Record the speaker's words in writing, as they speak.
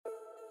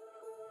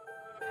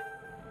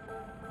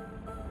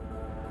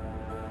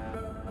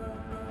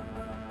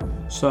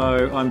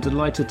So I'm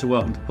delighted to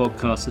welcome to the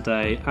podcast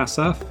today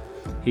Asaf.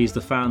 He's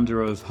the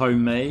founder of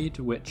Homemade,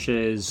 which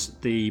is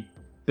the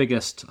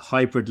biggest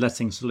hybrid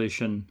letting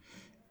solution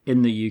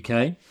in the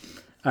UK.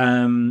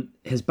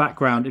 His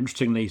background,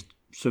 interestingly,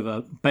 sort of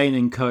a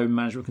Bain & Co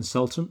management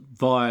consultant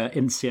via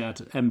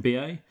INSEAD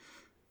MBA,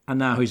 and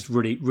now he's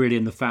really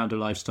in the founder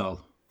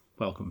lifestyle.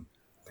 Welcome.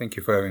 Thank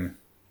you for having me.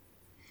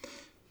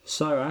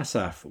 So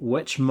Asaf,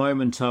 which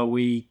moment are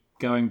we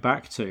going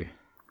back to?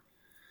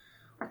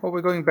 Well,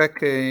 we're going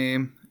back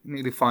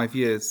nearly 5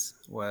 years,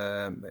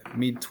 where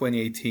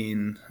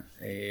mid-2018,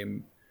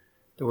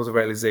 there was a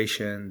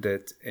realization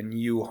that a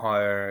new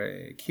hire,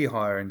 a key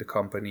hire in the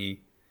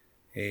company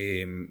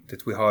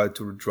that we hired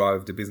to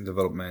drive the business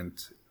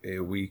development,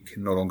 we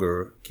can no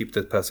longer keep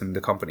that person in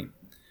the company.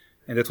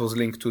 And that was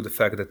linked to the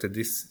fact that at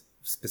this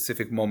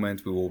specific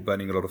moment, we were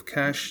burning a lot of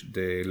cash.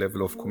 The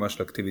level of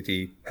commercial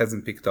activity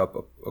hasn't picked up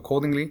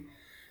accordingly.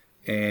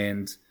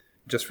 And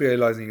just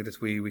realizing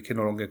that we can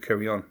no longer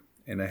carry on.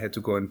 And I had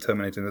to go and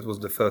terminate. And that was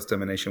the first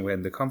termination we had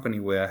in the company,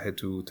 where I had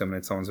to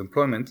terminate someone's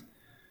employment.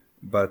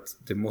 But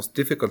the most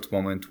difficult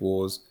moment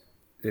was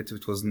that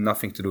it was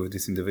nothing to do with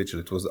this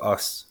individual. It was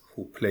us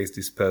who placed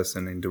this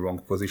person in the wrong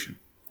position.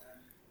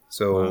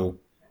 So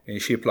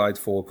she applied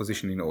for a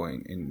position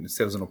in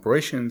sales and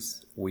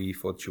operations. We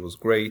thought she was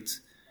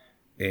great.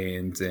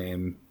 And,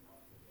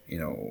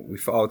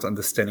 without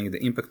understanding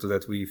the impact of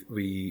that,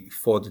 we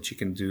thought that she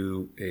can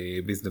do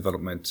business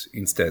development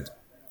instead.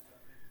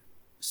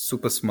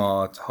 Super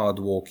smart,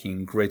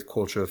 hardworking, great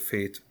culture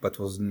fit, but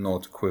was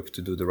not equipped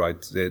to do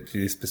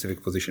this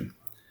specific position.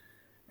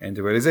 And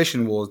the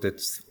realization was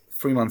that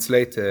 3 months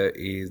later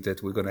is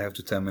that we're going to have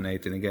to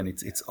terminate. And again,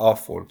 it's our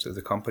fault as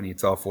a company.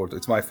 It's our fault.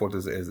 It's my fault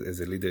as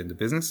a leader in the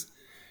business.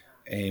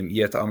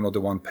 Yet I'm not the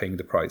one paying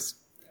the price.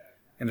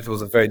 And it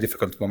was a very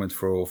difficult moment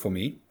for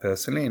me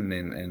personally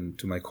and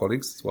to my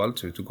colleagues as well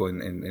to go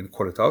and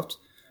call it out.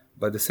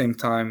 But at the same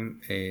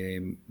time,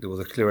 there was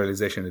a clear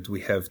realization that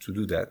we have to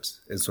do that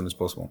as soon as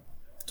possible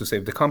to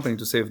save the company,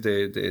 to save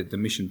the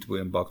mission that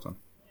we embarked on.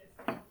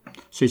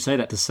 So you say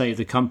that to save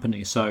the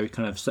company. So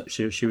kind of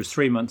she was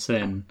 3 months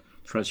in,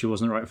 she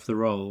wasn't right for the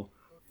role.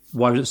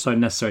 Why was it so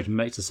necessary to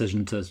make a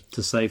decision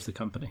to save the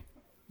company?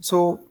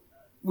 So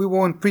we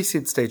were in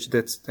pre-seed stage at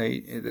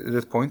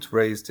that point,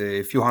 raised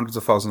a few hundreds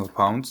of thousands of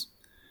pounds.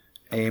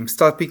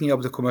 Start picking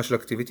up the commercial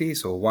activity.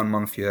 So 1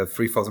 month you have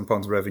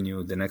 £3,000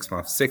 revenue, the next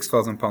month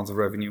 £6,000 of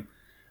revenue.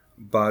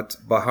 But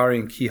by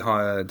hiring key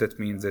hire, that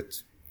means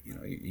that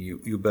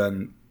you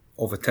burn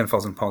over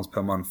 £10,000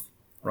 per month,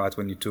 right?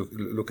 When you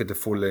look at the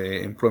full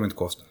employment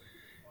cost.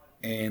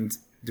 And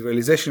the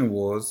realization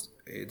was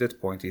at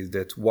that point is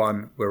that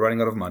one, we're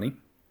running out of money,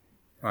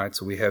 right?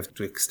 So we have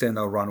to extend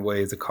our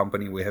runway as a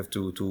company. We have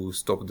to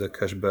stop the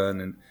cash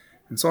burn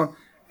and so on.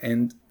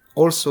 And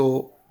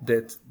also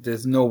that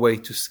there's no way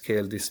to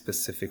scale this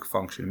specific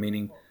function,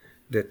 meaning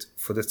that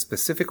for that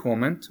specific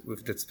moment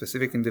with that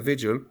specific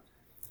individual,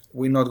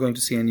 we're not going to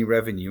see any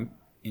revenue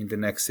in the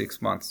next 6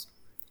 months.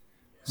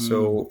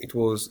 So it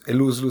was a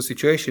lose-lose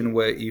situation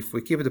where if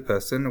we keep the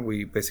person,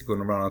 we basically going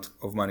to run out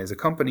of money as a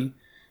company.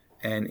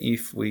 And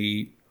if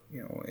we,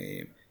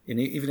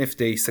 even if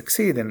they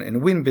succeed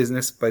and win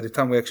business, by the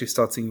time we actually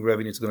start seeing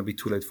revenue, it's going to be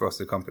too late for us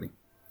as a company.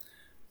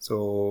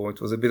 So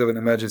it was a bit of an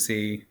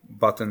emergency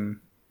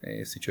button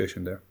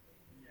situation there.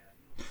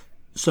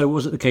 So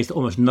was it the case that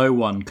almost no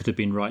one could have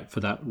been right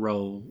for that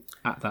role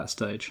at that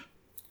stage?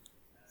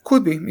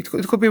 Could be. It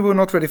could be we were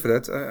not ready for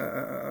that.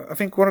 I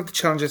think one of the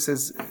challenges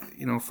is,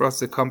 for us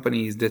as a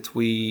company is that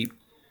we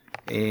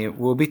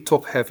were a bit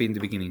top heavy in the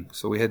beginning.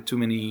 So we had too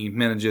many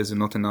managers and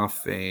not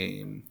enough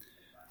team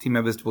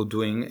members that were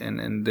doing.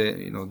 And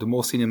the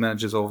more senior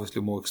managers are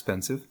obviously more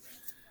expensive.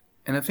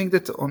 And I think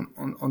that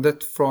on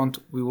that front,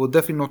 we were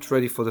definitely not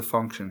ready for the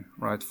function,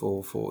 right?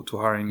 To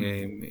hiring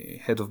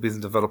a head of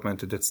business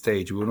development at that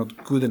stage. We were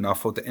not good enough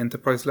for the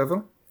enterprise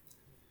level.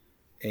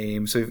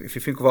 So if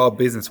you think of our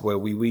business where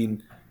we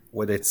win,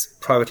 whether it's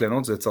private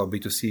landlords, that's our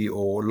B2C,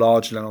 or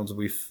large landlords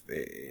with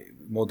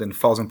more than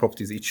 1,000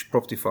 properties, each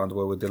property fund,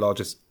 where we're the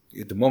largest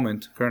at the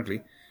moment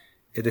currently.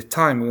 At the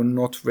time, we were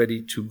not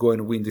ready to go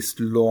and win this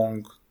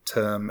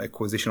long-term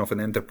acquisition of an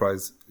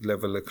enterprise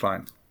level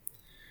client.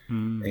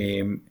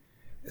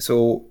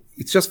 So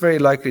it's just very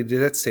likely that at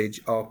that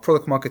stage, our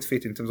product market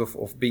fit in terms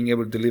of being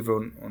able to deliver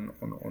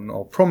on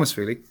our promise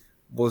really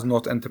was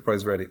not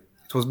enterprise ready.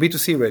 It was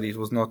B2C ready, it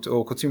was not,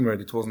 or consumer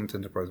ready, it wasn't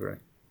enterprise ready.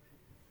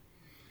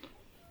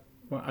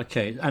 Well,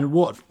 okay, and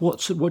what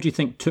do you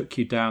think took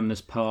you down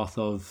this path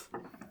of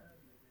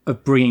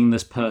bringing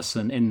this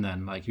person in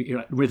then? Like,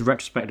 with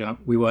retrospect,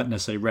 we weren't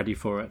necessarily ready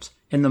for it.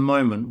 In the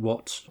moment,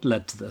 what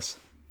led to this?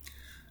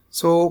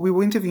 So we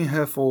were interviewing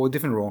her for a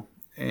different role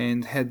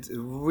and had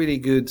really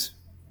good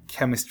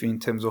chemistry in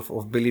terms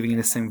of believing in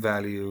the same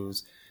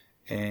values.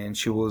 And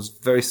she was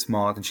very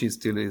smart, and she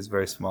still is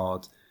very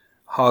smart,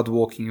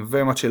 hardworking,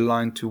 very much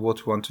aligned to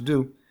what we want to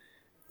do.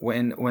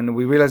 When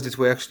we realized that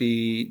we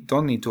actually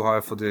don't need to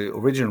hire for the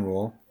original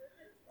role,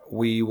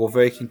 we were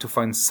very keen to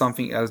find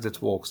something else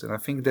that works. And I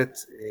think that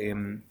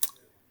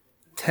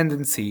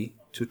tendency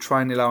to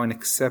try and allow an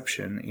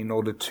exception in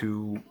order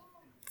to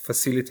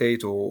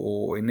facilitate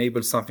or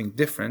enable something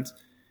different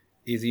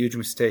is a huge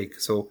mistake.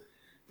 So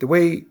the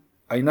way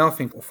I now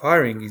think of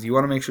hiring is you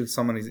want to make sure that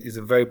someone is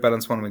a very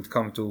balanced one when it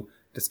comes to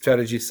the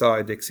strategy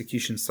side, the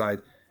execution side,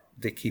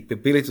 the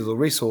capabilities or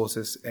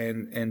resources,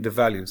 and the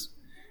values.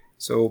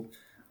 So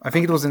I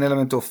think it was an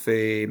element of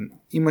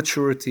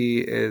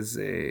immaturity as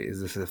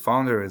a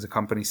founder, as a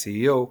company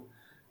CEO,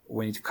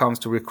 when it comes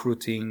to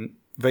recruiting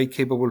very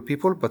capable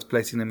people, but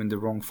placing them in the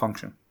wrong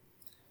function.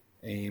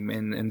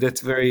 And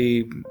that's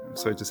very,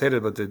 sorry to say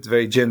that, but it's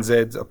very Gen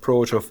Z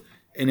approach of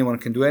anyone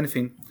can do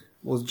anything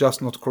was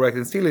just not correct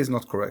and still is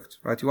not correct,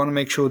 right? You want to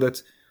make sure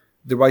that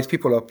the right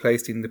people are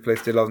placed in the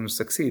place that allows them to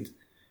succeed.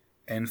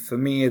 And for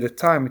me at the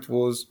time, it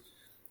was,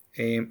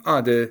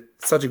 they're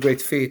such a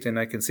great fit and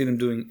I can see them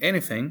doing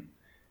anything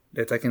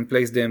that I can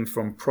place them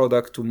from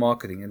product to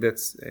marketing. And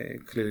that's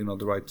clearly not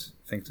the right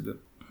thing to do.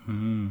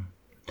 Mm-hmm.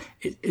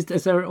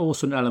 Is there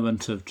also an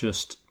element of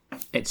just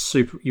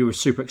you were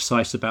super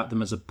excited about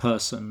them as a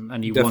person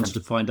and you wanted to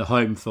find a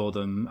home for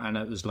them, and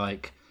it was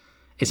like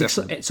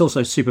it's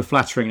also super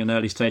flattering in an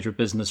early stage of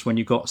business when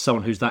you've got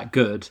someone who's that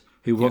good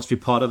who wants to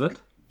be part of it?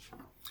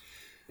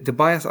 The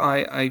bias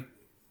I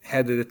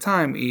had at the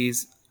time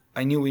is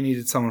I knew we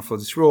needed someone for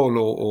this role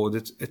or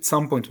that at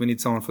some point we need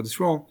someone for this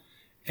role,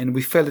 and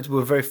we felt that we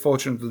were very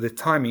fortunate that the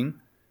timing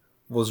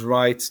was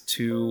right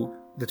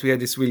that we had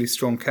this really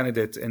strong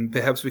candidate, and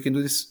perhaps we can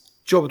do this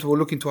job that we're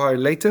looking to hire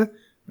later.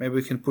 Maybe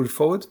we can put it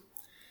forward.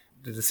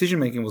 The decision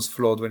making was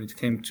flawed when it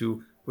came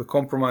to we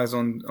compromise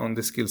on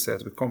the skill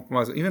set. We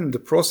compromise even in the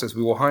process.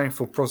 We were hiring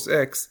for process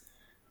X,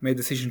 made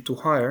decision to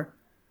hire,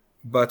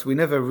 but we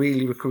never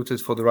really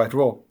recruited for the right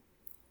role.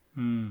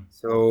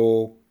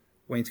 So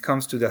when it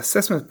comes to the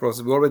assessment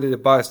process, we already had a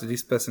bias that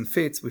this person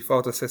fits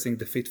without assessing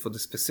the fit for the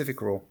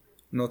specific role,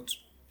 not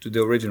to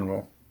the original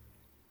role.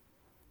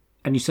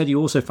 And you said you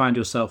also found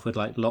yourself with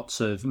like lots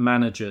of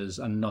managers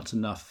and not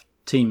enough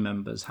team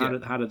members. How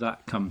did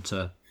that come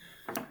to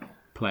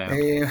play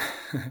out?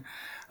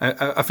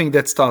 I think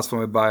that starts from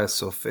a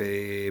bias of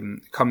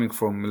coming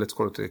from, let's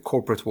call it a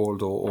corporate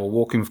world or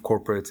working with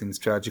corporates in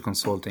strategy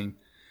consulting,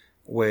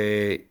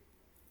 where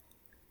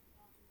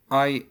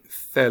I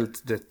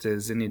felt that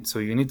there's a need. So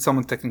you need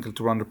someone technical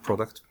to run the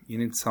product. You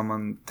need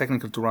someone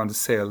technical to run the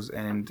sales,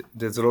 and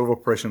there's a lot of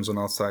operations on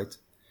our side.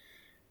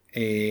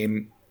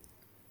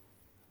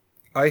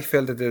 I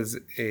felt that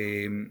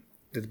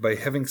that by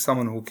having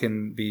someone who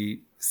can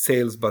be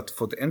sales, but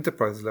for the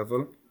enterprise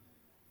level,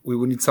 we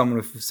would need someone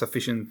with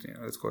sufficient,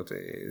 let's call it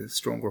a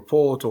strong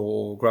report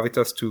or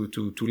gravitas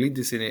to lead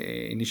these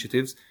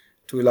initiatives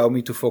to allow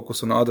me to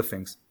focus on other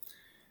things.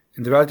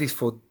 And the reality is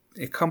for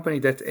a company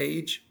that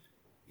age,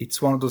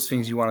 it's one of those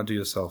things you want to do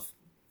yourself.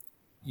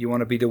 You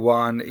want to be the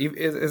one,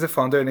 as a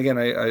founder, and again,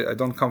 I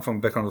don't come from a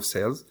background of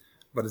sales,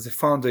 but as a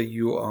founder,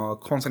 you are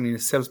constantly in a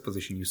sales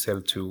position. You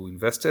sell to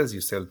investors,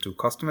 you sell to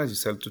customers, you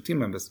sell to team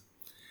members.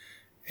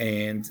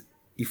 And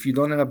if you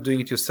don't end up doing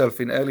it yourself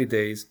in early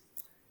days,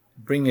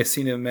 bringing a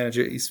senior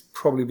manager is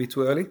probably a bit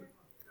too early.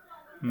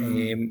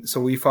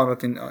 So we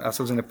found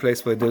ourselves in a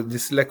place where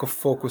this lack of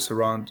focus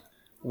around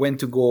when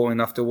to go and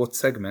after what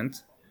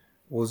segment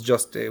was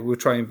just, we're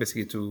trying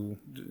basically to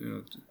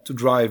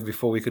drive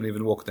before we can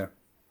even walk there.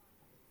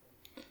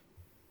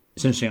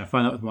 It's interesting. I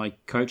find that with my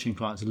coaching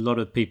clients, a lot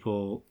of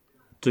people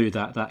do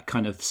that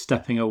kind of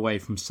stepping away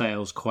from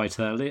sales quite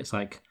early. It's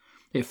like,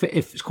 if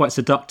it's quite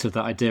seductive,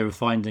 that idea of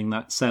finding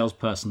that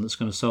salesperson that's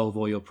going to solve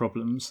all your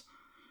problems.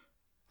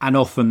 And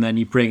often then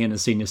you bring in a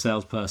senior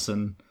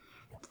salesperson,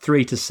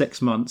 3 to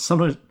 6 months,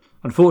 sometimes,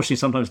 unfortunately,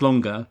 sometimes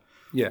longer.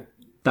 Yeah.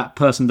 That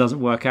person doesn't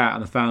work out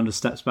and the founder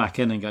steps back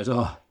in and goes,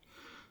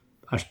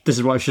 this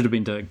is what I should have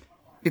been doing.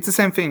 It's the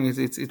same thing.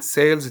 It's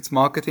sales, it's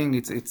marketing.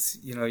 It's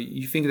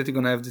you think that you're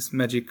going to have this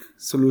magic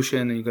solution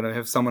and you're going to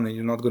have someone and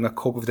you're not going to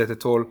cope with that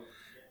at all.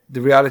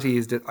 The reality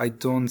is that I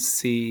don't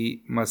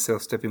see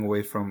myself stepping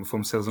away from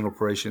sales and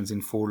operations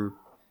in full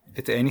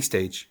at any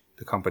stage,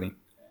 the company.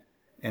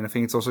 And I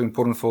think it's also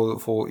important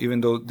for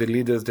even though the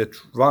leaders that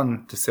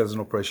run the sales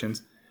and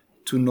operations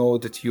to know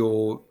that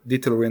you're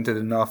detail-oriented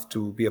enough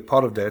to be a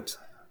part of that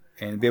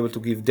and be able to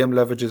give them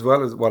leverage as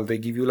well while they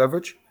give you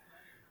leverage.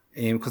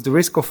 Because the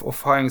risk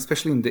of hiring,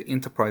 especially in the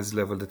enterprise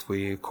level that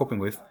we're coping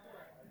with,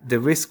 the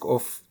risk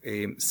of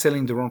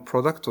selling the wrong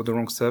product or the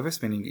wrong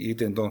service, meaning you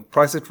either don't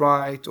price it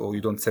right or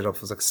you don't set up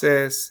for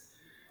success.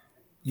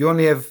 You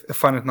only have a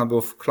finite number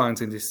of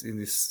clients in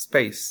this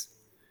space.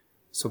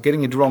 So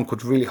getting it wrong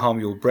could really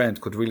harm your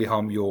brand, could really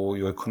harm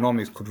your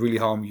economics, could really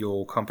harm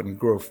your company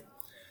growth.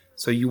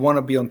 So you want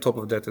to be on top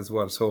of that as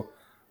well. So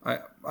I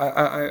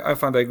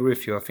agree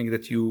with you. I think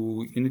that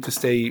you need to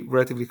stay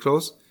relatively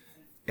close.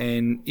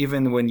 And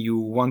even when you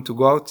want to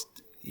go out,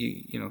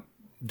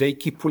 they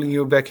keep pulling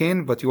you back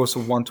in, but you also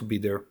want to be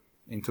there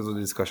in terms of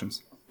the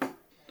discussions.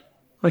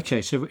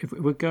 Okay, so if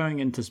we're going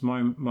into this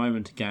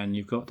moment again,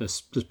 you've got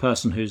this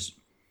person who's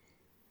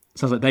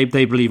sounds like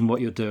they believe in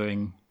what you're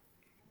doing.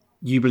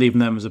 You believe in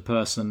them as a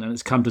person, and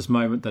it's come to this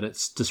moment that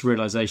it's this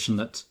realization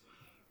that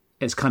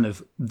it's kind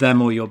of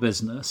them or your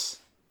business.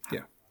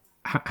 Yeah.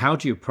 How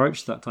do you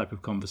approach that type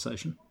of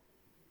conversation?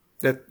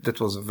 That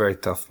was a very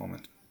tough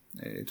moment.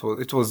 It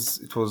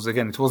was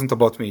again. It wasn't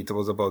about me. It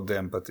was about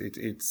them. But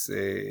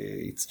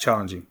it's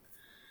challenging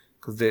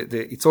because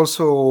it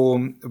also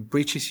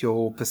breaches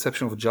your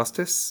perception of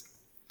justice,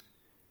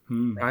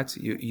 right?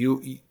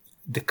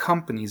 The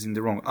company is in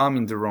the wrong. I'm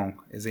in the wrong.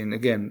 As in,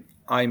 again,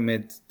 I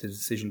made the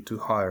decision to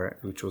hire,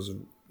 which was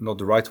not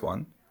the right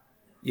one.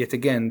 Yet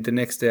again, the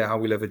next day I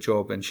will have a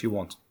job and she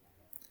won't.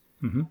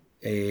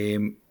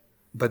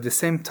 But at the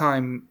same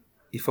time,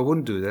 if I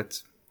wouldn't do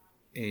that,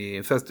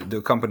 first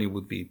the company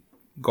would be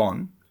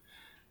gone,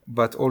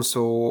 but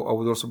also I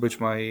would also breach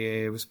my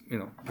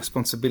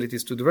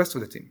responsibilities to the rest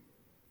of the team.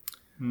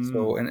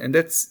 So and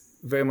that's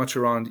very much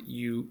around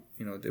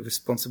the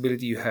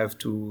responsibility you have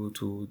to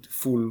the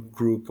full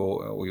group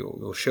or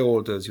your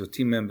shareholders, your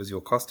team members,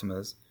 your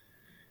customers,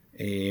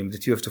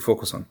 that you have to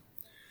focus on.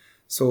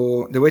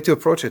 So the way to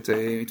approach it,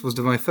 it was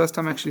my first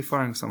time actually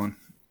firing someone.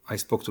 I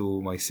spoke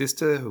to my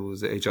sister, who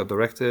was the HR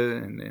director,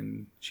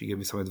 and she gave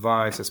me some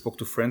advice. I spoke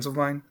to friends of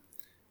mine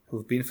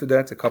who've been through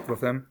that, a couple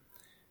of them,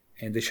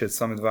 and they shared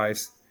some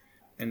advice.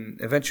 And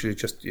eventually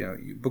just,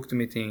 you book the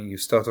meeting, you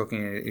start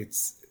talking.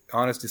 It's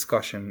honest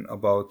discussion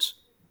about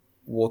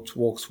what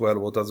works well,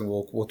 what doesn't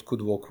work, what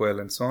could work well,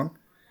 and so on.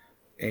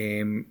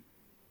 And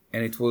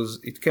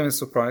it came as a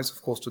surprise,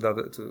 of course,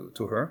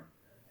 to her.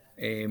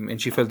 And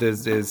she felt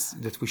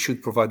that we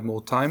should provide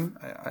more time.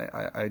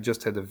 I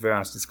just had a very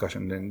honest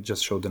discussion and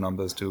just showed the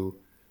numbers to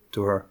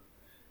her.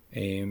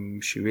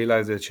 She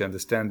realized that, she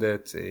understands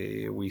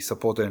that. We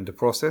support her in the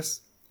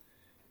process,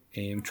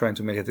 trying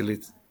to make it a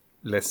little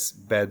less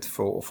bad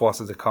for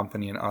us as a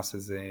company and us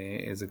as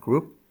a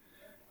group.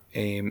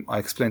 I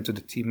explained to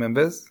the team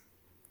members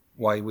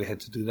why we had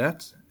to do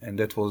that, and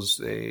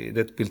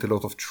that built a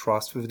lot of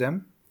trust with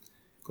them.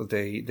 Because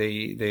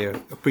they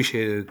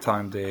appreciated the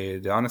time,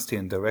 the honesty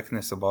and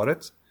directness about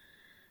it.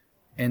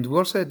 And we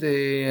also had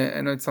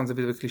I know it sounds a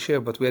bit of a cliche,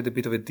 but we had a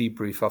bit of a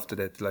debrief after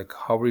that, like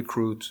how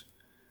recruit,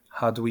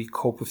 how do we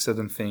cope with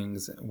certain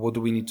things, what do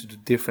we need to do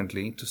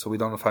differently so we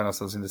don't find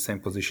ourselves in the same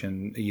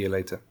position a year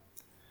later.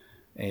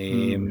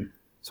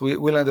 So we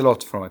learned a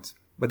lot from it.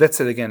 But that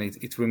said, again,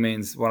 it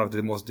remains one of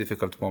the most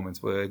difficult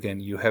moments where, again,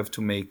 you have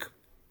to make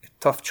a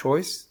tough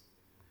choice,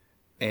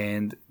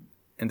 and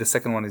the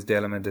second one is the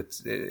element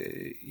that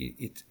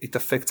it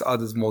affects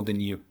others more than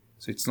you.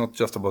 So it's not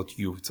just about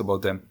you; it's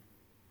about them.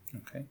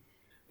 Okay.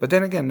 But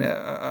then again,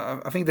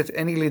 I think that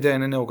any leader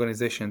in any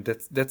organization,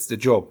 that's the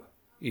job.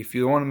 If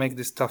you want to make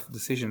these tough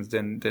decisions,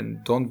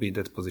 then don't be in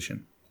that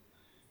position,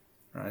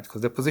 right?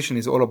 Because the position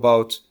is all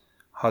about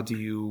how do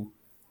you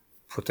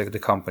protect the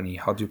company,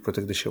 how do you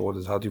protect the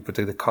shareholders, how do you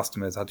protect the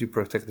customers, how do you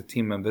protect the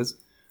team members,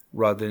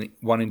 rather than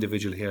one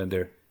individual here and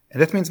there.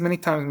 And that means many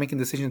times making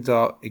decisions that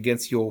are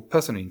against your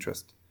personal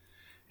interest.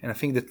 And I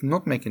think that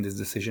not making this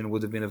decision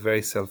would have been a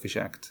very selfish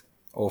act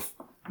of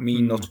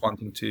me not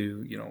wanting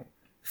to,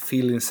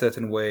 feel in a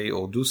certain way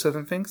or do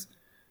certain things,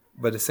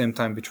 but at the same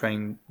time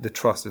betraying the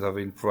trust that I've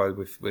been provided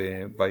with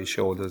by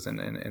shareholders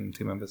and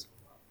team members.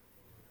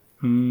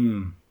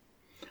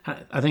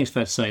 I think it's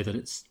fair to say that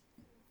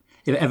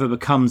if it ever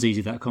becomes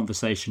easy, that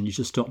conversation, you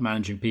should stop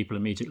managing people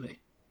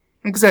immediately.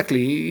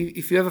 Exactly.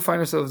 If you ever find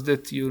yourself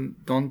that you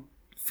don't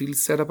feel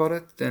sad about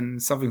it, then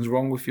something's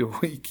wrong with your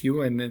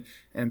EQ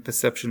and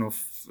perception of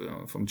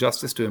from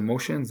justice to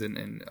emotions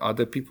and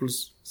other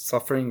people's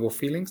suffering or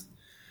feelings.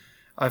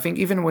 I think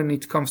even when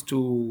it comes to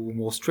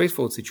more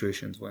straightforward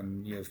situations,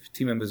 when you have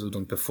team members who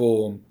don't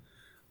perform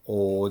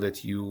or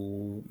that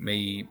you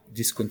may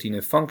discontinue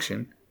a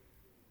function,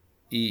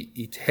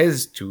 it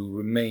has to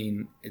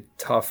remain a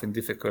tough and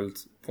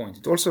difficult point.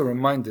 It also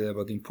reminds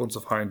about the importance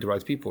of hiring the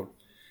right people.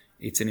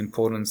 It's an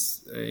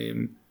importance,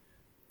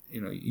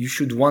 you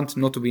should want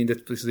not to be in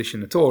that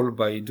position at all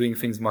by doing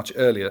things much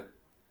earlier,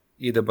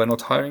 either by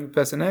not hiring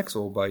person X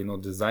or by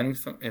not designing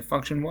a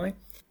function Y,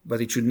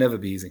 but it should never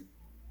be easy.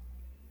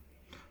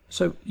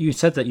 So you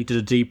said that you did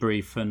a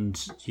debrief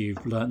and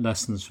you've learned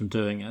lessons from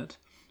doing it.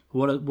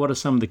 What are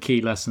some of the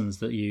key lessons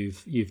that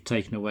you've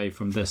taken away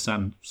from this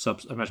and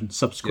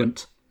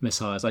subsequent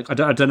mishires?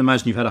 I don't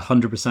imagine you've had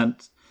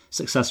 100%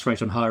 success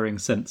rate on hiring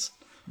since.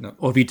 No.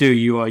 Or if you do,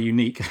 you are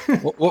unique.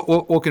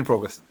 Work in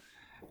progress.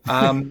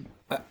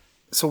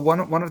 So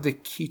one of the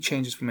key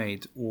changes we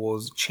made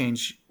was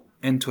change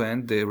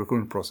end-to-end the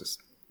recruitment process.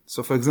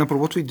 So for example,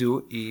 what we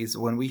do is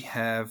when we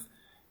have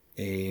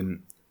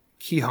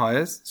key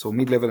hires, so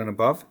mid-level and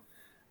above,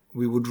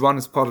 we would run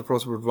as part of the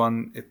process, we would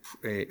run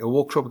a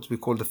workshop that we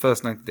call the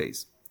first 90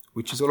 days,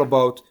 which is all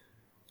about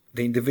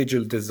the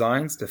individual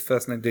designs, the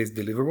first 90 days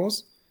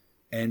deliverables,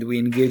 and we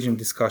engage in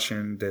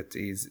discussion that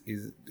is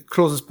the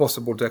closest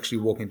possible to actually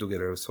working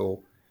together.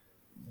 So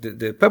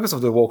the purpose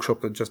of the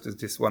workshop, just as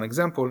this one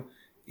example,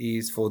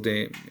 is for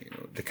the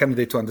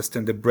candidate to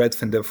understand the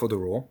breadth and depth of the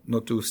role,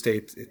 not to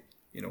state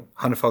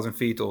 100,000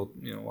 feet or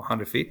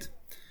 100 feet.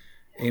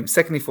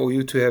 Secondly, for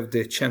you to have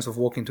the chance of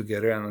working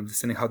together and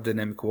understanding how the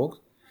dynamic works.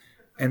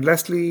 And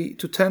lastly,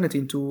 to turn it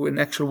into an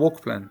actual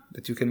work plan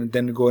that you can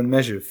then go and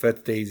measure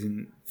 30 days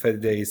in, 30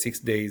 days, 6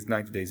 days,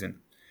 90 days in.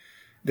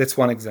 That's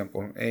one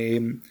example.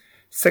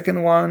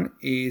 Second one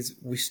is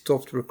we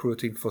stopped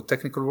recruiting for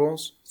technical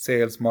roles,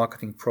 sales,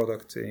 marketing,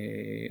 product,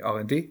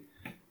 R&D,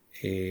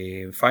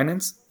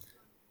 finance,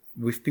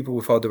 with people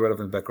without the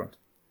relevant background.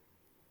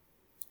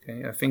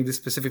 Okay, I think these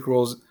specific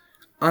roles,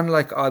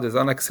 unlike others,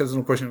 unlike sales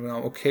and operation, we're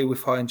okay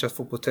with hiring just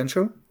for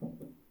potential,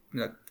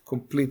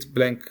 complete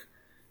blank,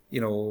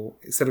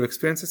 set of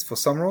experiences for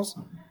some roles.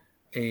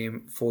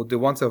 For the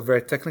ones that are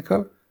very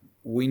technical,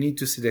 we need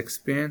to see the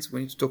experience.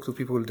 We need to talk to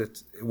people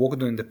that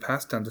worked on in the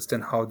past to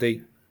understand how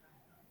they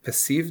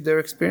perceive their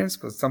experience,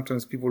 because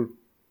sometimes people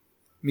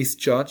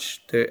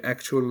misjudge their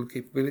actual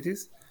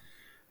capabilities.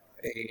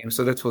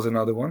 So that was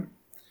another one.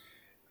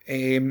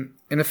 And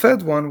the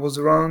third one was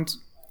around,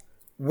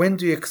 when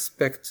do you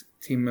expect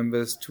team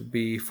members to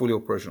be fully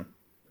operational?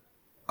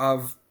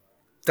 I've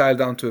dialed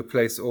down to a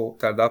place, or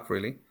dialed up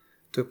really,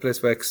 to a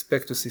place where I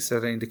expect to see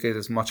certain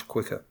indicators much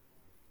quicker.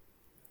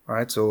 All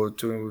right, so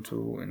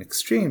to an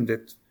extreme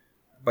that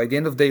by the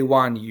end of day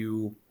one,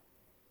 you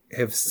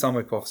have some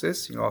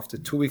hypothesis. After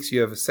 2 weeks,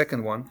 you have a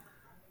second one.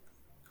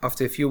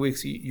 After a few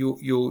weeks,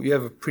 you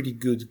have a pretty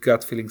good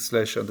gut feeling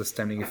 /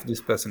 understanding if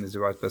this person is the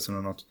right person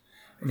or not.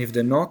 And if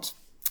they're not,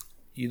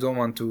 you don't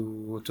want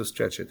to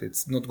stretch it.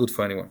 It's not good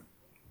for anyone.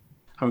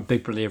 I'm a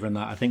big believer in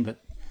that. I think that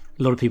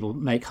a lot of people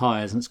make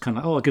hires and it's kind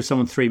of like, I'll give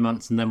someone 3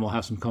 months and then we'll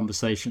have some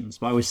conversations.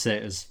 But I always say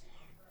it as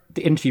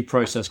the interview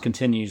process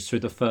continues through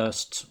the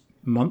first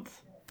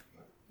month,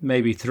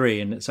 maybe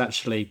 3, and it's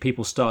actually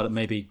people start at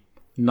maybe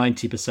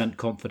 90%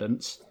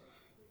 confidence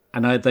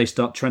and they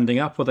start trending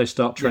up or they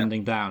start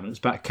trending down. It's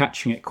about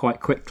catching it quite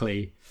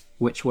quickly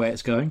which way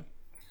it's going.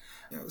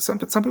 Some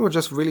people are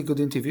just really good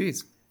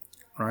interviewees.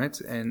 Right,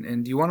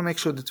 and you want to make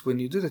sure that when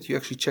you do that, you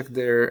actually check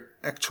their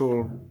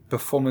actual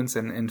performance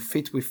and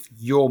fit with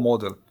your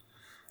model,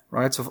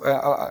 right? So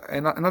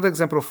another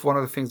example of one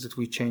of the things that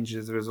we changed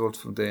as a result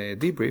from the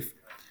debrief,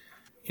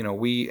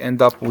 we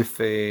end up with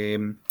a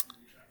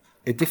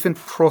different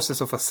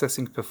process of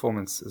assessing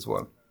performance as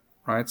well,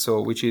 right?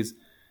 So which is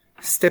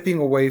stepping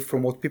away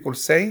from what people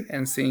say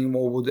and seeing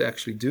more what they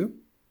actually do,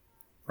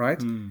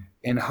 right?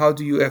 And how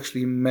do you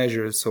actually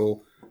measure?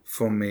 So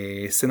from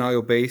a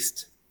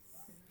scenario-based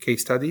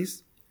case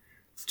studies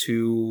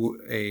to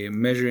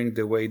measuring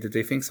the way that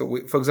they think. So,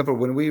 for example,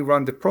 when we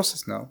run the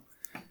process now,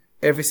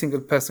 every single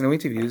person who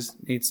interviews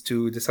needs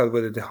to decide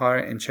whether they hire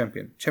and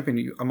champion.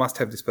 I must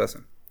have this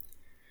person.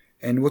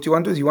 And what you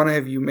want to do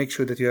is you make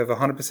sure that you have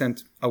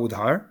 100% I would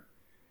hire,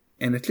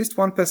 and at least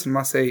one person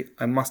must say,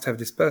 I must have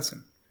this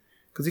person.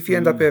 Because if you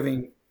end up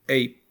having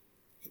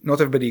not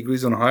everybody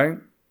agrees on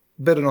hiring,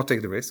 better not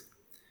take the risk.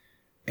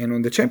 And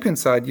on the champion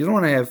side, you don't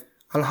want to have,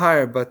 I'll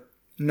hire, but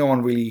no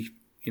one really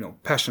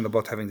passionate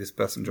about having this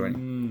person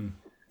joining.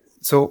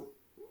 So,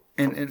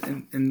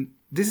 and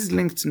this is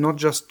linked not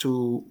just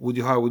to would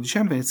you hire, would you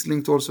champion, it's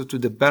linked also to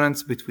the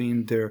balance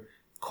between their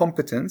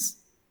competence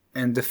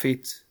and the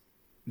fit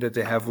that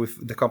they have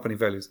with the company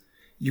values.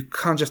 You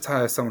can't just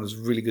hire someone who's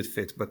really good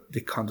fit, but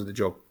they can't do the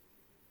job.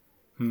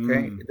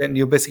 Okay? Then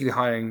you're basically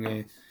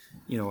hiring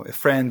a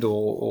friend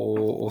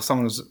or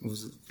someone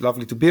who's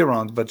lovely to be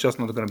around, but just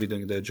not going to be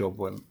doing their job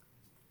well.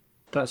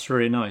 That's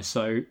really nice.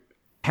 So,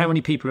 how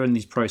many people are in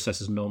these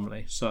processes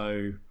normally?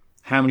 So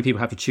how many people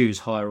have to choose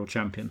hire or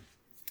champion?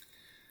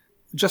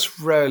 Just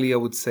rarely, I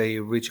would say,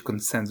 reach a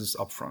consensus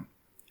upfront,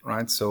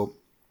 right? So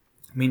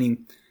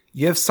meaning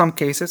you have some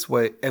cases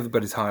where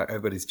everybody's hire,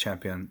 everybody's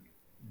champion.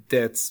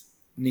 That's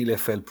nearly a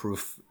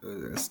fail-proof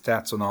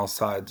stats on our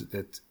side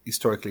that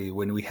historically,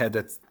 when we had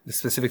the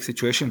specific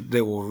situation,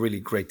 they were really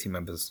great team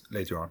members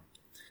later on.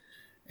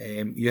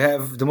 You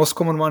have the most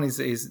common one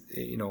is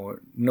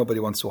nobody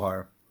wants to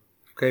hire.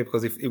 Okay,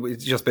 because if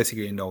it's just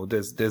basically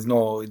there's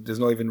no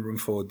even room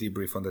for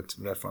debrief on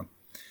that front.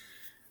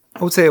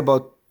 I would say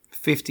about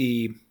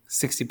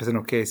 50-60%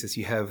 of cases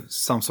you have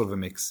some sort of a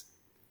mix,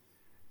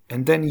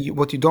 and then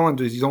what you don't want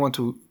to do is you don't want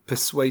to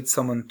persuade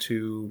someone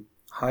to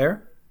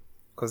hire,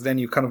 because then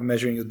you're kind of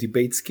measuring your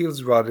debate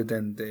skills rather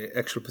than the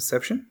actual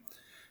perception.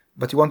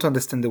 But you want to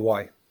understand the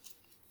why.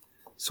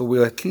 So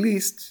we'll at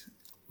least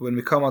when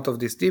we come out of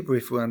this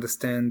debrief, we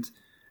understand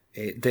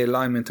the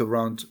alignment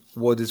around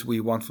what is we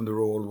want from the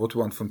role, what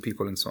we want from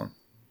people, and so on.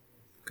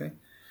 Okay.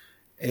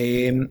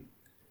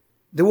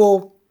 There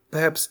were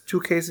perhaps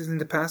 2 cases in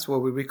the past where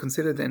we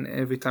reconsidered, and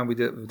every time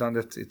we've done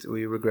that,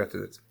 we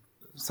regretted it.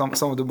 Some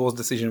of the most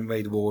decisions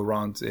made were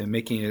around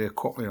making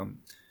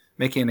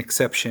an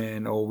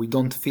exception, or we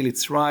don't feel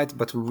it's right,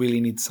 but we really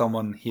need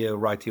someone here,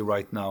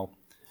 right now.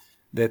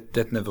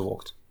 That never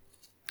worked.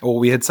 Or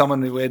we had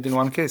in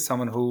one case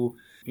someone who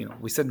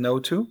we said no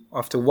to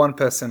after one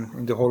person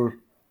in the whole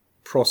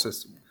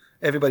process.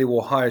 Everybody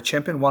will hire a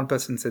champion. One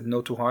person said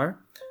no to hire.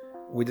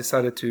 We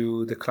decided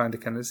to decline the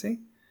candidacy.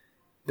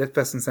 That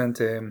person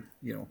sent a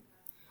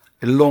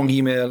long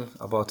email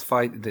about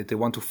fight that they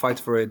want to fight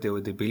for it.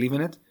 They believe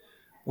in it.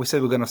 We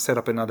said we're going to set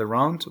up another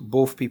round.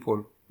 Both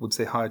people would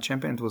say hire a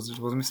champion. It was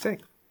a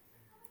mistake.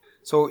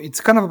 So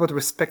it's kind of about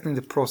respecting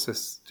the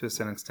process to a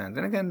certain extent.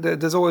 And again,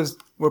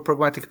 we're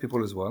pragmatic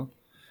people as well.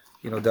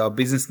 There are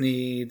business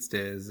needs.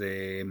 There's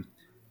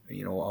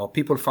Our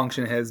people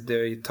function has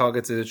their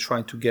targets that they're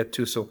trying to get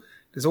to. So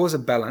there's always a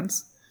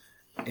balance.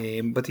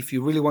 But if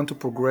you really want to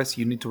progress,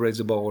 you need to raise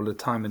the bar all the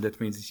time. And that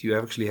means that you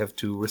actually have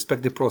to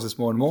respect the process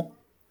more and more.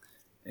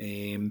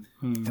 And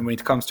when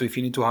it comes to if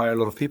you need to hire a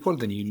lot of people,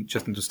 then you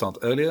just need to start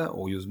earlier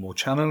or use more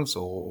channels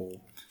or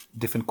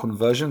different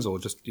conversions or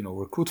just,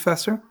 recruit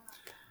faster.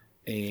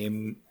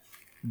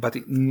 But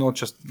not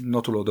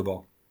to load the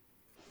bar.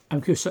 I'm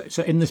curious.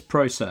 So in this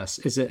process,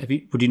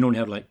 would you normally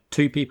have like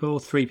 2 people,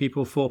 3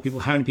 people, 4 people?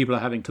 How many people are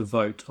having to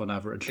vote on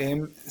average?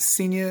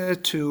 Senior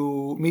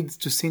to mid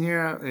to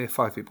senior,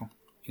 5 people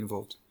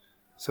involved.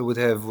 So we'd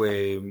have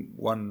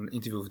one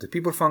interview with the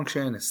people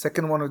function, a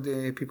second one of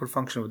the people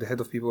function with the head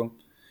of people.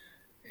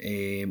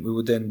 We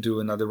would then do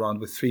another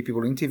round with 3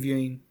 people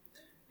interviewing,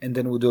 and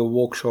then we'll do a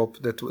workshop,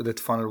 that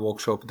final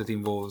workshop that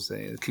involves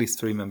at least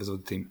 3 members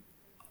of the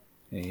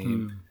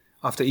team.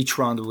 After each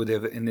round, we would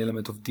have an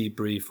element of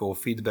debrief or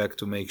feedback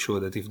to make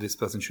sure that if this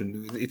person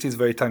it is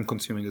very time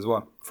consuming as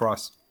well for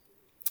us.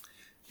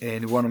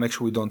 And we want to make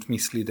sure we don't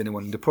mislead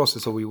anyone in the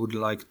process, so we would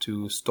like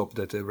to stop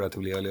that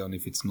relatively early on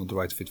if it's not the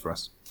right fit for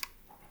us.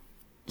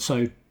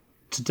 So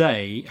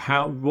today,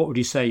 what would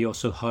you say your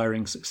sort of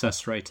hiring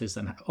success rate is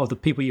then? Of the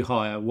people you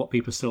hire, what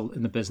people are still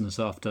in the business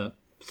after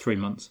 3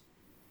 months?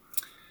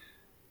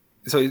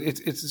 So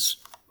it's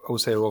I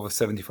would say over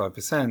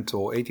 75%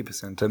 or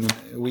 80%. I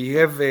mean, we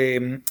have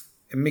a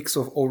mix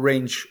of all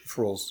range of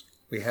roles.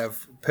 We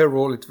have per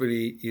role, it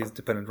really is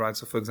dependent, right?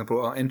 So for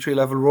example, our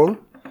entry-level role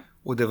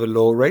would have a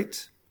low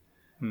rate.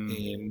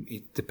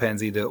 It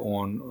depends either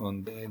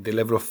on the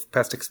level of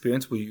past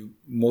experience.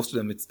 Most of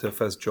them, it's their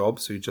first job,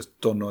 so you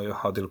just don't know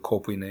how they'll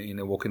cope in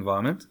a work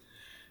environment.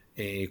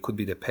 It could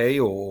be the pay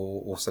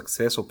or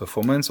success or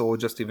performance or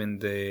just even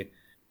the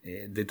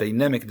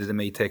dynamic that they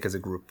may take as a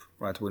group,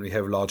 right? When we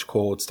have large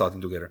cohorts starting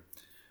together.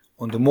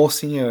 On the more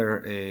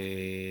senior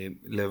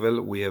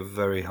level, we have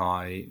very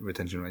high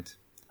retention rate,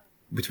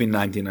 between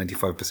 90 and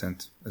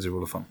 95% as a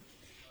rule of thumb.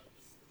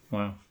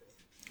 Wow.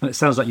 And it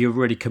sounds like you're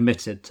really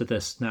committed to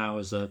this now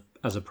as a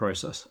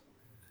process.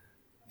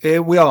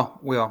 We are.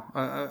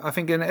 I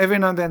think every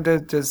now and then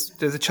there's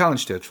a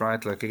challenge to it,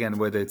 right? Like again,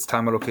 whether it's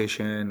time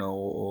allocation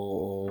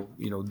or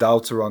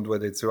doubts around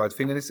whether it's the right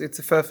thing, and it's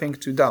a fair thing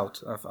to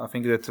doubt. I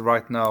think that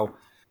right now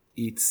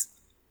it's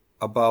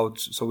about.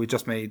 So we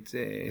just made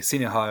a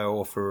senior hire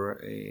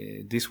offer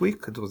this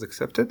week. It was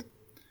accepted.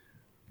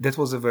 That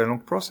was a very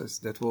long process.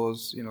 That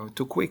was it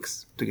took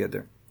weeks to get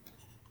there.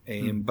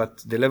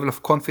 But the level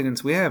of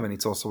confidence we have, and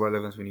it's also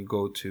relevant when you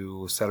go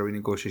to salary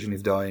negotiation,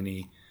 if there are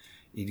any.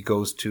 It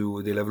goes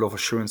to the level of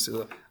assurance.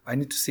 I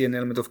need to see an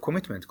element of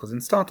commitment, because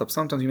in startups,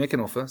 sometimes you make an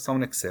offer,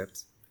 someone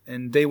accepts,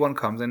 and day one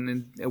comes,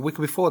 and a week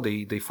before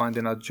they find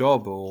another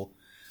job or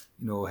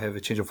have a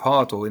change of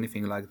heart or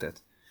anything like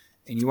that.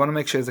 And you want to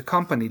make sure as a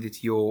company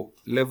that your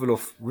level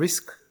of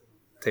risk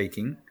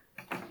taking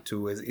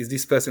is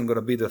this person going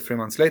to be there 3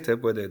 months later,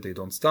 whether they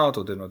don't start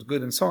or they're not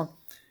good and so on,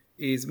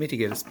 is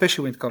mitigated,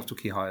 especially when it comes to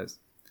key hires.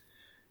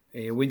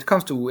 When it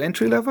comes to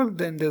entry level,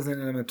 then there's an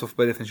element of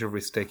by definition of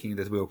risk taking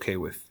that we're okay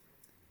with.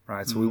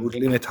 Right, so we would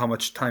limit how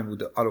much time we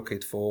would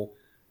allocate for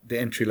the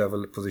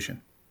entry-level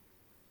position.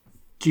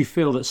 Do you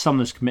feel that some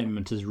of this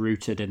commitment is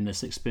rooted in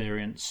this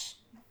experience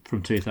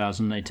from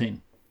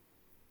 2018?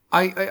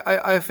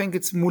 I think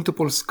it's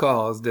multiple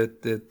scars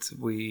that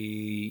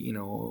we,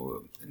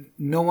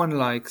 no one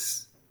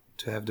likes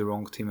to have the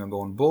wrong team member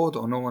on board,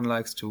 or no one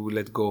likes to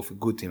let go of a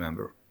good team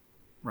member,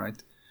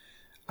 right?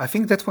 I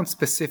think that one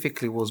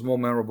specifically was more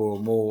memorable,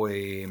 more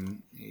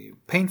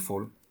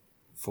painful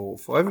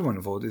for everyone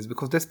involved, is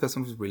because this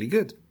person was really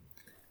good,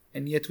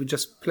 and yet we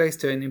just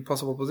placed her in an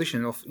impossible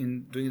position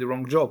in doing the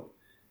wrong job.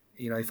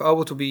 If I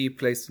were to be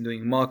placed in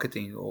doing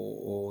marketing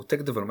or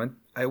tech development,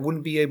 I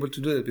wouldn't be able to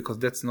do it, because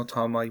that's not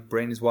how my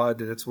brain is wired.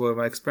 That's where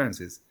my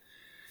experience is.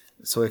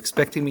 So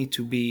expecting me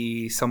to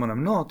be someone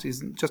I'm not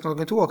is just not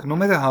going to work, no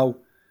matter how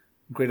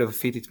great of a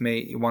fit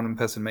one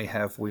person may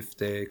have with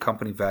the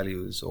company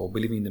values or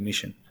believing in the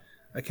mission.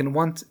 I can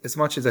want as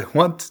much as I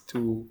want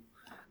to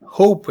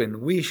hope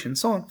and wish and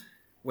so on.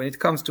 When it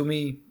comes to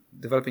me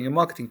developing a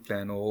marketing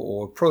plan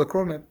or product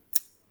roadmap,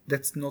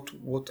 that's not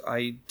what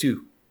I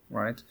do,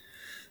 right?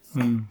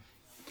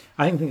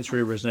 I think it's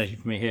really resonating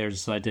for me here is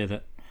this idea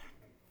that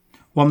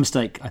one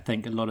mistake I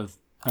think a lot of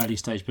early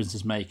stage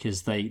businesses make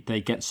is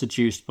they get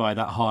seduced by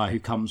that hire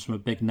who comes from a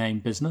big name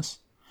business.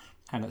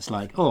 And it's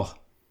like, oh,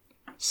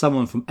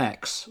 someone from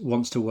X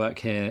wants to work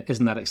here.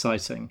 Isn't that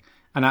exciting?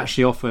 And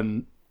actually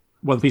often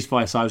one piece of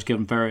advice I was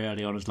given very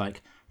early on is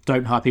like,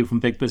 don't hire people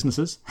from big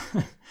businesses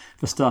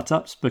for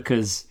startups,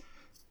 because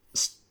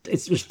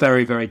it's just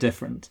very, very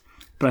different.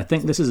 But I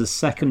think this is a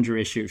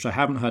secondary issue, which I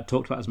haven't heard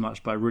talked about as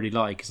much, but I really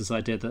like, is this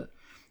idea that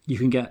you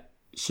can get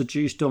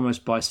seduced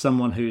almost by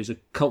someone who's a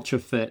culture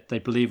fit, they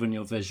believe in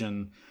your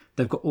vision,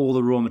 they've got all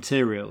the raw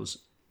materials,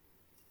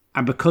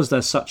 and because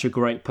they're such a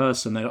great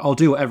person, I'll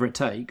do whatever it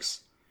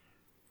takes.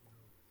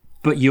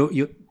 But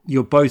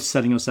you're both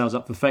setting yourselves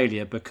up for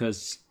failure,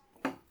 because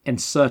in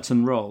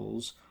certain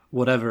roles,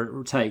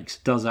 whatever it takes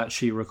does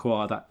actually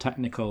require that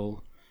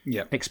technical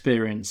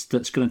experience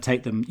that's going to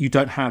take them. You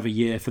don't have a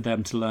year for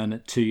them to learn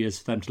it, 2 years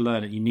for them to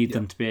learn it. You need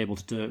them to be able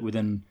to do it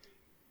within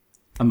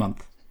a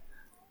month.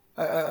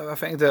 I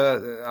think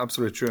they're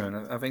absolutely true.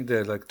 And I think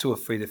there are like 2 or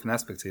 3 different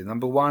aspects here.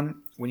 Number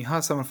one, when you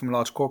have someone from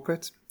large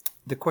corporate,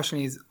 the question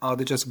is, are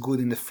they just good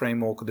in the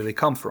framework that they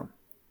come from?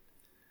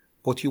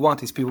 What you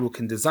want is people who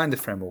can design the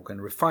framework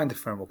and refine the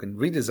framework and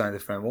redesign the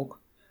framework,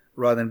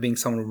 rather than being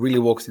someone who really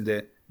works in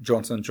the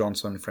Johnson &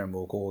 Johnson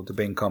framework or the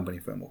Bain Company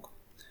framework.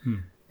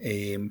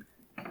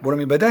 What I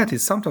mean by that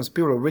is sometimes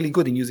people are really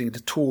good in using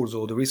the tools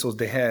or the resource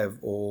they have,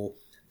 or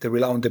they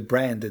rely on the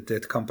brand that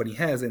that company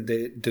has, and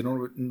they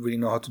don't really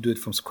know how to do it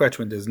from scratch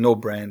when there's no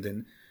brand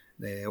and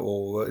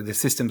or the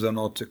systems are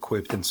not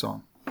equipped and so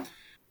on.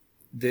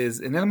 There's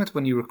an element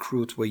when you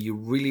recruit where you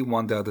really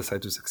want the other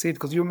side to succeed,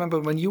 because you remember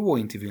when you were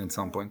interviewing at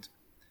some point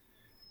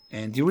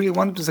and you really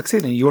wanted to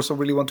succeed and you also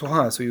really want to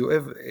hire. So you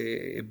have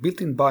a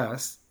built-in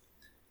bias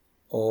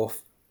of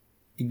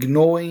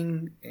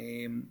ignoring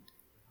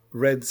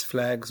red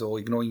flags or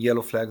ignoring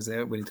yellow flags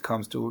there when it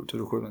comes to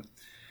recruitment.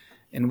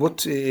 And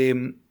what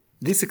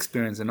this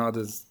experience and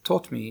others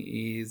taught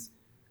me is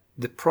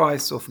the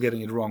price of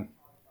getting it wrong.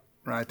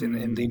 Right,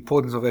 and the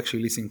importance of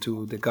actually listening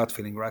to the gut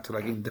feeling, right?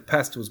 Like in the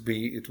past,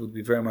 it would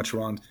be very much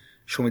around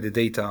show me the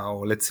data,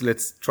 or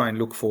let's try and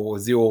look for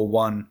 0 or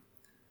 1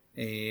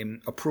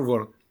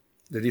 approval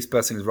that this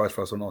person is right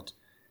for us or not.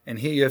 And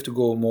here you have to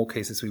go more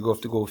cases. You have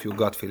to go with your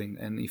gut feeling,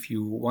 and if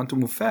you want to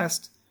move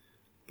fast,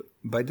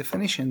 by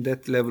definition,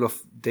 that level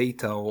of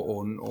data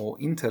or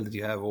intel that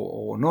you have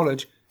or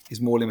knowledge is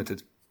more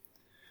limited.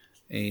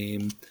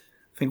 I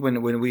think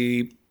when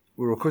we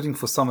were recruiting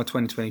for summer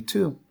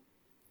 2022.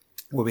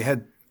 Where we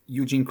had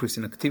huge increase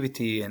in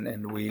activity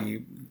and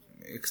we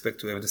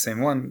expect to have the same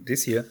one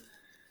this year,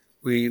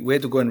 we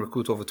had to go and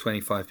recruit over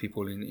 25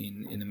 people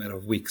in a matter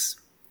of weeks,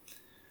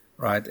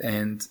 right?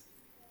 And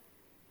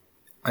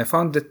I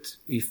found that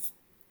if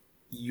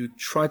you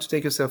try to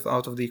take yourself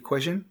out of the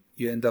equation,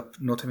 you end up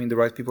not having the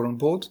right people on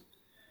board.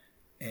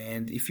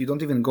 And if you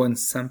don't even go and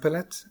sample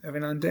it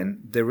every now and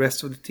then, the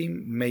rest of the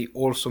team may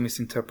also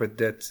misinterpret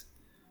that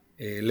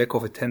lack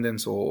of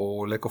attendance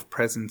or lack of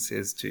presence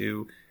as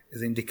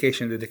an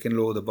indication that they can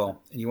lower the bar,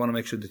 and you want to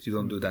make sure that you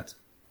don't do that.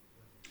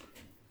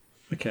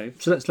 Okay,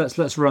 so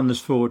let's run this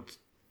forward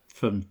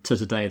to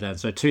today then.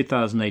 So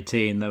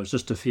 2018, there was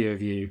just a few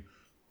of you,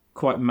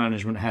 quite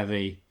management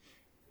heavy,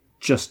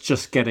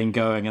 just getting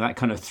going, and that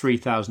kind of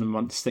 3,000 a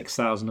month,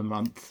 6,000 a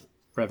month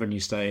revenue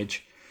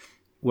stage.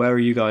 Where are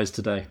you guys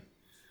today?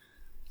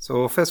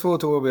 So fast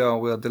forward to where we are.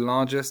 We are the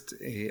largest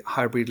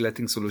hybrid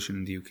letting solution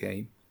in the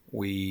UK.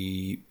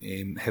 We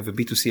have a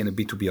B2C and a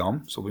B2B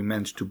arm, so we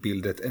managed to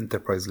build at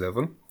enterprise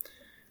level.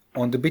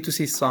 On the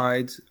B2C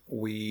side,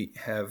 we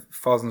have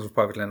thousands of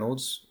private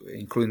landlords,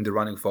 including the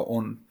running of our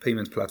own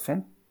payment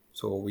platform.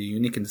 So we're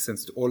unique in the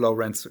sense that all our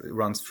rents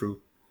runs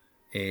through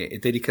a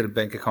dedicated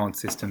bank account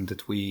system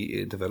that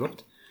we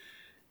developed.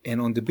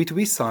 And on the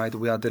B2B side,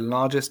 we are the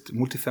largest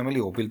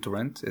multifamily or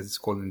build-to-rent, as it's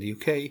called in the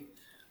UK,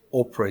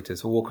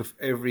 operators who work with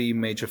every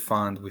major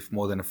fund with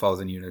more than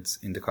 1,000 units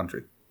in the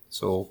country.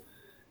 So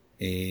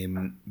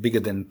bigger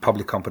than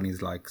public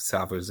companies like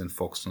Savers and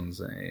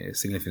Foxtons,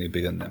 significantly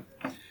bigger than them.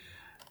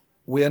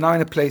 We are now in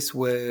a place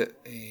where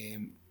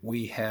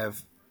we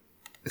have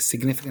a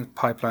significant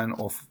pipeline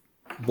of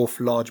both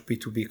large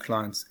B2B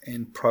clients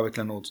and private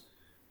landlords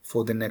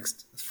for the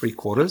next 3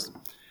 quarters.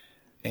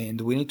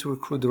 And we need to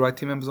recruit the right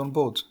team members on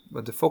board.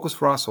 But the focus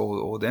for us,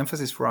 or the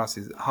emphasis for us,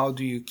 is how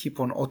do you keep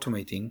on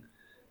automating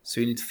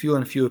so you need fewer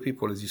and fewer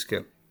people as you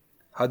scale?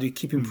 How do you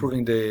keep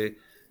improving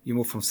you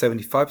move from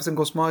 75%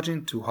 gross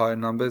margin to higher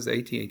numbers,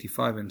 80,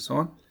 85, and so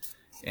on?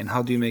 And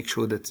how do you make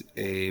sure that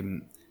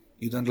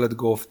you don't let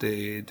go of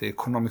the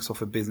economics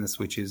of a business,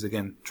 which is,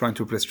 again, trying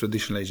to replace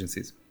traditional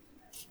agencies?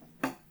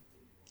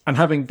 And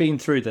having been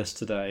through this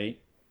today,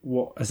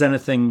 what has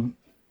anything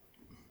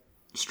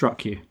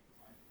struck you?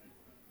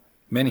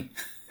 Many.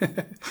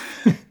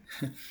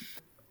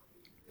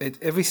 At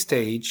every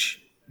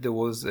stage, there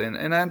was,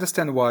 and I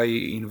understand why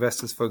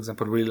investors, for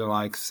example, really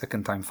like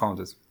second-time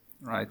founders.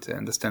 Right, I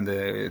understand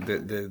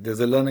there's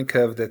a learning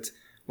curve that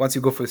once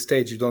you go for a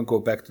stage, you don't go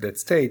back to that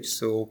stage.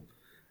 So,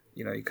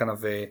 you're kind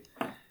of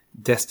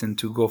destined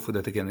to go for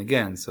that again and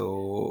again.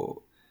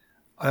 So,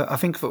 I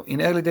think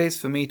in early days,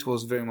 for me, it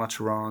was very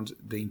much around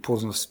the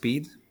importance of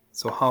speed.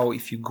 So, how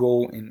if you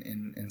go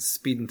in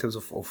speed in terms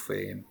of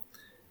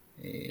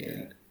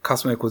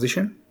customer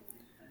acquisition,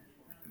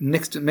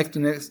 make it to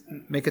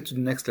the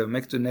next level,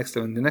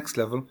 and the next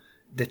level,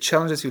 the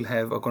challenges you'll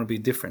have are going to be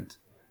different.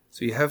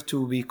 So you have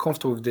to be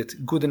comfortable with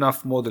that good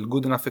enough model,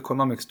 good enough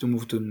economics to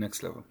move to the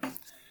next level.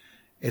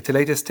 At a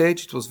later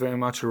stage, it was very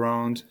much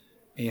around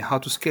how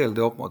to scale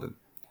the op model.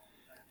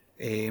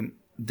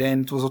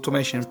 Then it was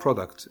automation and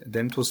product.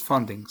 Then it was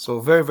funding. So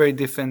very, very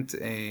different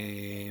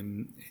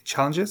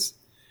challenges.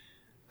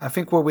 I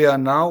think where we are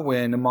now,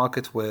 we're in a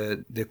market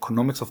where the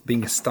economics of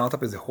being a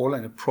startup as a whole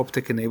and a prop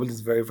tech enabled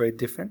is very, very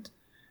different.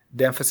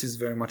 The emphasis is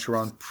very much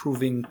around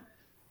proving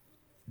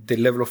the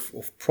level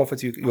of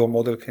profit your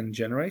model can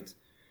generate.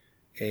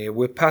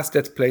 We're past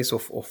that place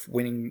of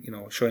winning,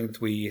 showing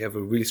that we have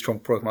a really strong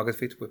product market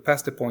fit. We're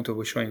past the point where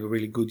we're showing a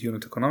really good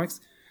unit economics.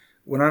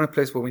 We're now in a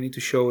place where we need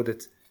to show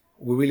that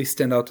we really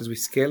stand out as we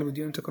scale with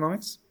unit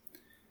economics,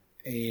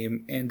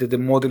 and that the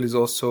model is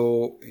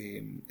also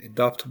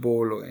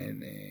adaptable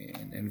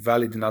and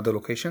valid in other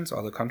locations,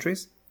 other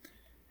countries.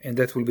 And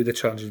that will be the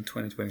challenge in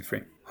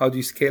 2023. How do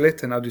you scale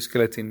it, and how do you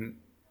scale it in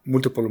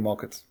multiple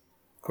markets,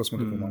 across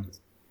multiple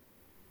markets?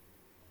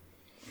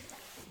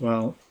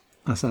 Well,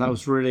 so that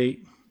was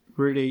really,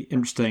 really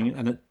interesting,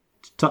 and it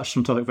touched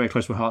on a topic very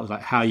close to my heart,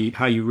 like how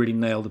you really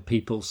nail the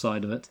people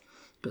side of it.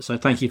 But so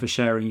thank you for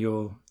sharing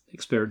your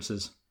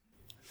experiences.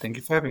 Thank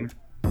you for having me.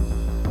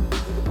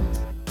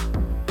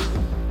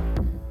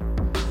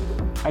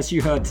 As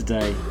you heard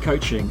today,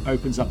 coaching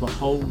opens up a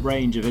whole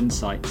range of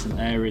insights and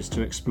areas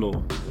to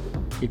explore.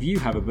 If you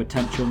have a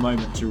potential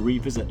moment to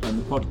revisit on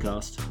the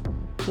podcast,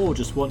 or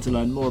just want to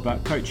learn more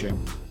about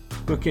coaching,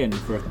 book in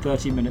for a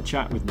 30-minute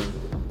chat with me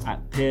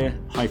at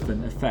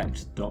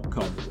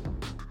peer-effect.com.